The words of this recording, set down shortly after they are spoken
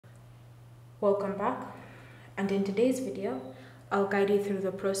Welcome back, and in today's video I'll guide you through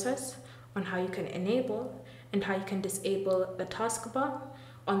the process on how you can enable and how you can disable the taskbar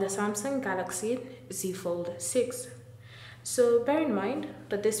on the Samsung Galaxy Z Fold 6. So bear in mind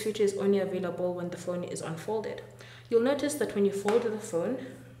that this feature is only available when the phone is unfolded. You'll notice that when you fold the phone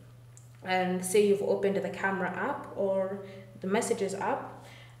and say you've opened the camera app or the messages app,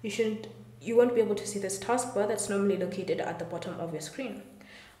 you won't be able to see this taskbar that's normally located at the bottom of your screen.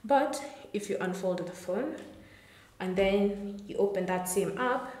 But if you unfold the phone and then you open that same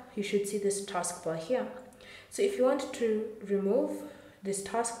app, you should see this taskbar here. So if you want to remove this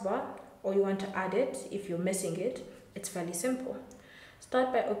taskbar or you want to add it if you're missing it, it's fairly simple.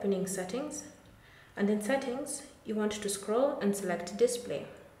 Start by opening settings, and in settings you want to scroll and select display.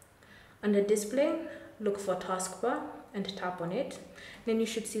 Under display, look for taskbar and tap on it. Then you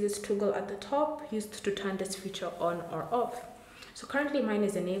should see this toggle at the top used to turn this feature on or off. So currently mine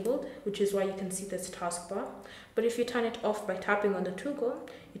is enabled, which is why you can see this taskbar. But if you turn it off by tapping on the toggle,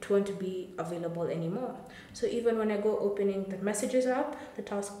 it won't be available anymore. So even when I go opening the messages app, the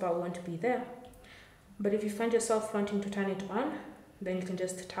taskbar won't be there. But if you find yourself wanting to turn it on, then you can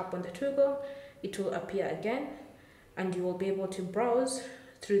just tap on the toggle, it will appear again, and you will be able to browse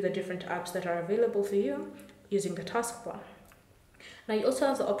through the different apps that are available for you using the taskbar. Now you also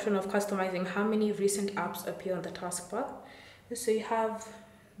have the option of customizing how many recent apps appear on the taskbar. So you have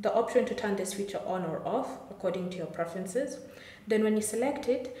the option to turn this feature on or off according to your preferences. Then when you select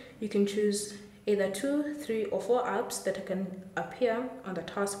it, you can choose either 2, 3, or 4 apps that can appear on the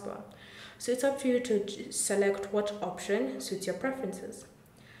taskbar. So it's up to you to select what option suits your preferences.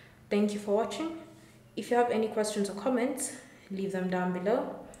 Thank you for watching. If you have any questions or comments, leave them down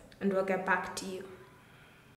below and we'll get back to you.